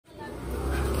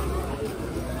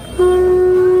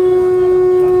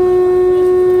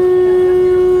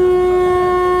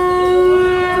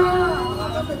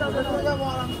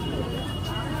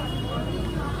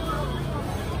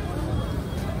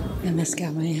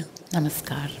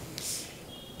Namaskar.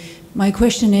 My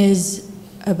question is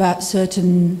about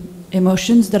certain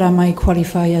emotions that I might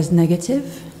qualify as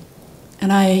negative.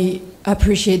 And I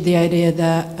appreciate the idea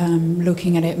that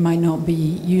looking at it might not be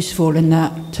useful and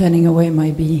that turning away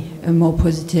might be a more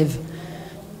positive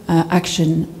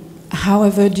action.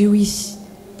 However,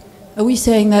 are we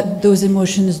saying that those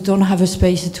emotions don't have a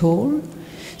space at all?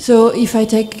 So if I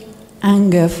take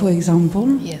anger, for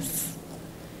example, Yes.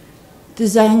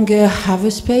 does anger have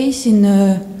a space in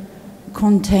a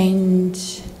contained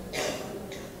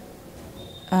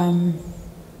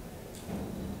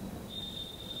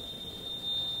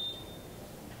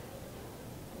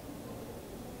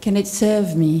can it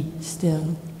serve me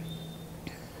still?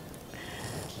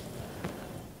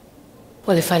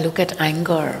 Well, if I look at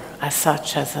anger as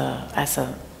such, as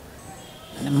an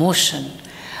emotion,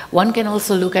 one can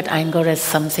also look at anger as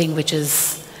something which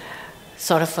is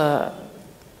sort of a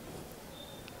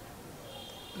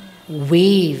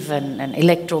wave, an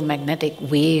electromagnetic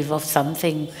wave of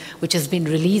something which has been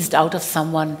released out of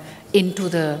someone into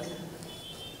the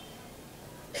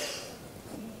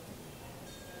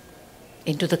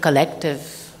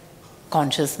collective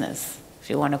consciousness, if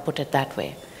you want to put it that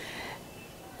way.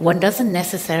 One doesn't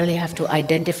necessarily have to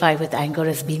identify with anger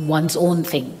as being one's own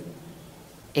thing.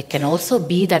 It can also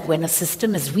be that when a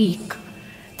system is weak,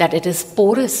 that it is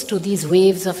porous to these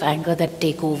waves of anger that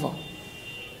take over.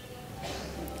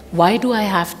 Why do I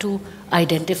have to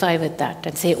identify with that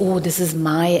and say, oh, this is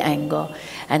my anger,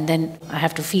 and then I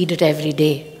have to feed it every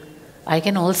day? I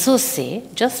can also say,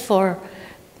 just for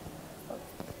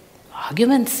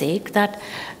argument's sake, that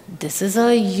this is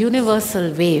a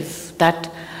universal wave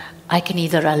that I can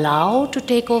either allow to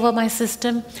take over my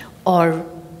system or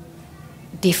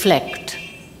deflect.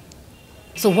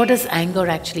 So what does anger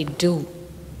actually do?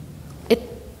 It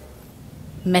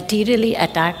materially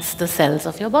attacks the cells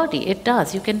of your body. It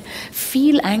does. You can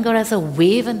feel anger as a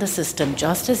wave in the system,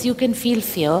 just as you can feel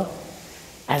fear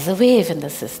as a wave in the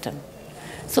system.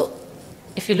 So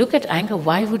if you look at anger,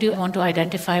 why would you want to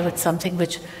identify with something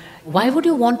which... Why would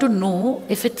you want to know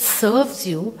if it serves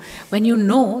you when you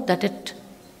know that it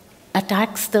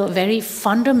attacks the very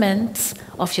fundaments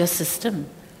of your system?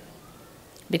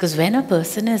 Because when a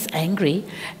person is angry,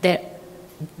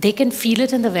 they can feel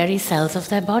it in the very cells of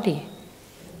their body.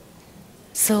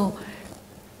 So,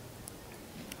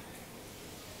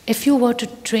 if you were to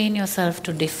train yourself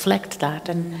to deflect that,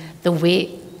 and the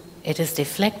way it is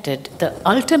deflected, the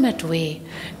ultimate way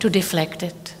to deflect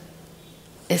it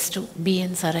is to be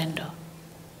in surrender.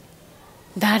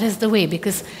 That is the way,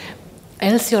 because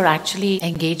else you're actually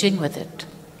engaging with it.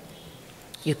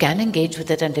 You can engage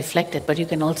with it and deflect it, but you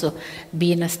can also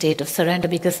be in a state of surrender,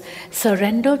 because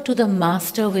surrender to the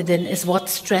master within is what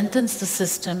strengthens the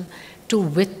system to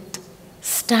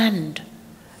withstand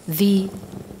the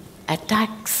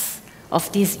attacks of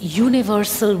these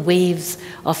universal waves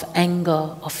of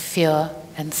anger, of fear,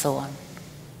 and so on.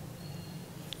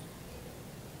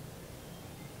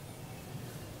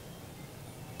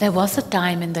 There was a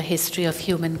time in the history of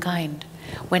humankind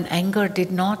when anger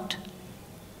did not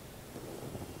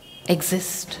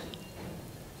exist.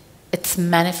 Its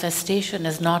manifestation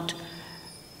is not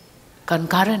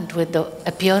concurrent with the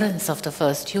appearance of the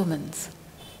first humans.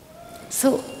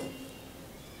 So,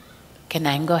 can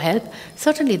anger help?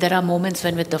 Certainly there are moments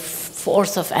when with the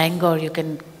force of anger you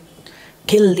can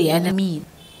kill the enemy.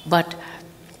 But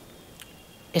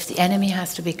if the enemy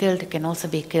has to be killed, it can also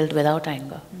be killed without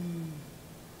anger.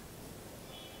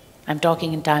 I'm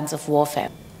talking in times of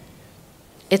warfare.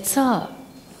 It's a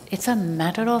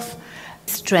matter of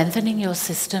strengthening your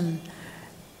system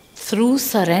through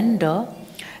surrender,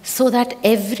 so that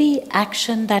every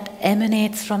action that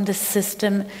emanates from the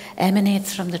system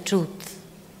emanates from the truth.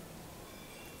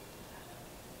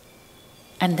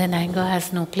 And then anger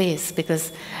has no place,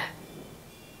 because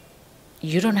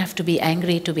you don't have to be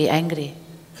angry to be angry.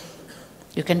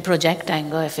 You can project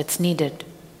anger if it's needed,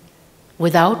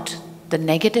 without the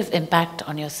negative impact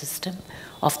on your system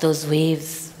of those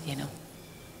waves,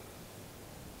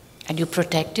 And you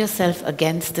protect yourself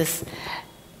against this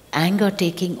anger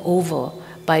taking over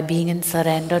by being in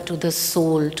surrender to the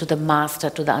soul, to the master,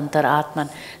 to the Antaratman,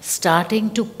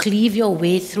 starting to cleave your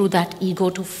way through that ego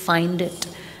to find it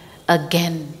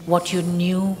again, what you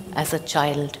knew as a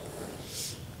child.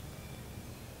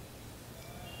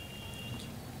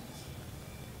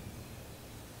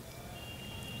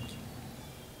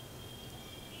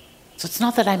 So it's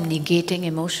not that I'm negating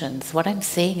emotions. What I'm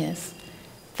saying is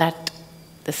that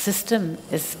the system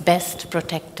is best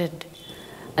protected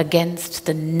against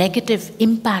the negative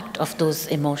impact of those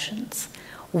emotions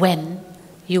when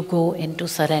you go into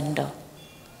surrender.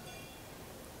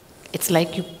 It's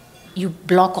like you you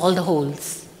block all the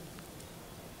holes.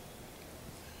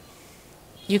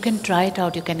 You can try it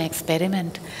out, you can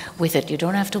experiment with it. You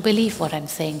don't have to believe what I'm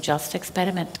saying, just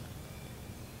experiment.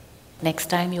 Next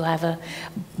time you have a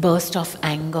burst of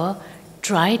anger,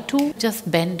 try to just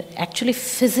bend, actually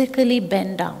physically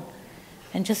bend down,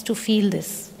 and just to feel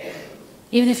this.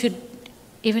 Even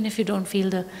if you don't feel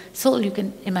the soul, you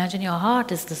can imagine your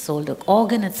heart is the soul, the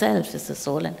organ itself is the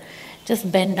soul, and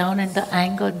just bend down, and the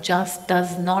anger just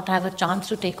does not have a chance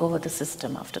to take over the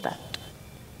system after that.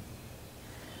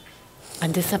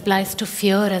 And this applies to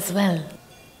fear as well.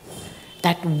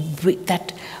 That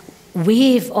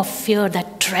wave of fear,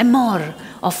 that tremor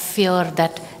of fear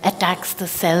that attacks the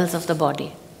cells of the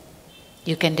body.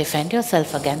 You can defend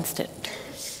yourself against it.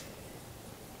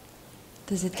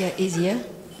 Does it get easier?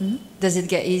 Does it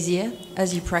get easier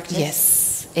as you practice?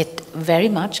 Yes, it very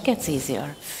much gets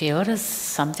easier. Fear is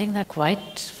something that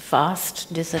quite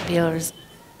fast disappears.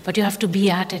 But you have to be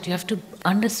at it. You have to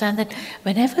understand that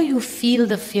whenever you feel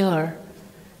the fear,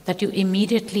 that you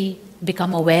immediately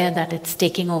become aware that it's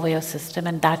taking over your system,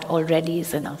 and that already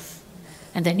is enough.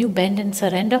 And then you bend and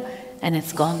surrender, and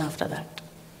it's gone after that.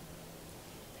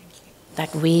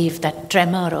 That wave, that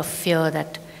tremor of fear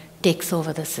that takes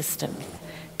over the system,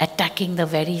 attacking the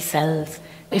very cells.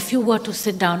 If you were to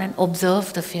sit down and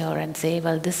observe the fear and say,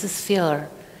 well, this is fear,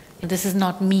 this is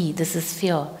not me, this is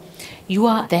fear, you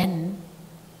are then,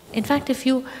 in fact, if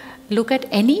you look at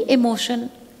any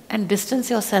emotion and distance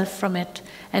yourself from it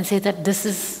and say that this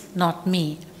is not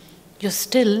me, you're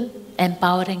still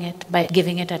empowering it by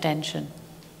giving it attention.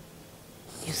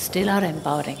 You still are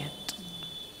empowering it.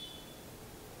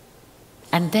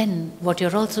 And then what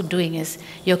you're also doing is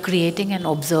you're creating an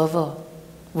observer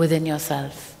within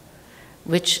yourself,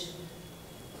 which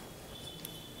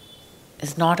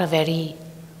is not a very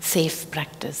safe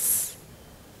practice.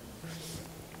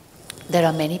 There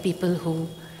are many people who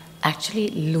actually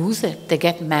lose it. They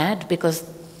get mad because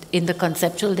in the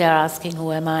conceptual they are asking,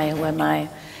 who am I,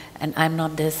 and I'm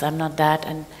not this, I'm not that,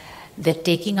 and they're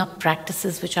taking up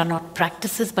practices which are not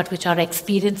practices but which are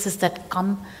experiences that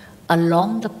come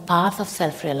along the path of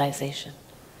self-realization.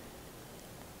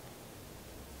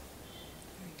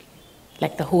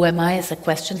 Like the who am I is a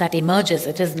question that emerges.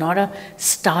 It is not a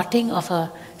starting of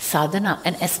a sadhana,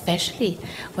 and especially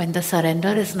when the surrender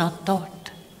is not taught.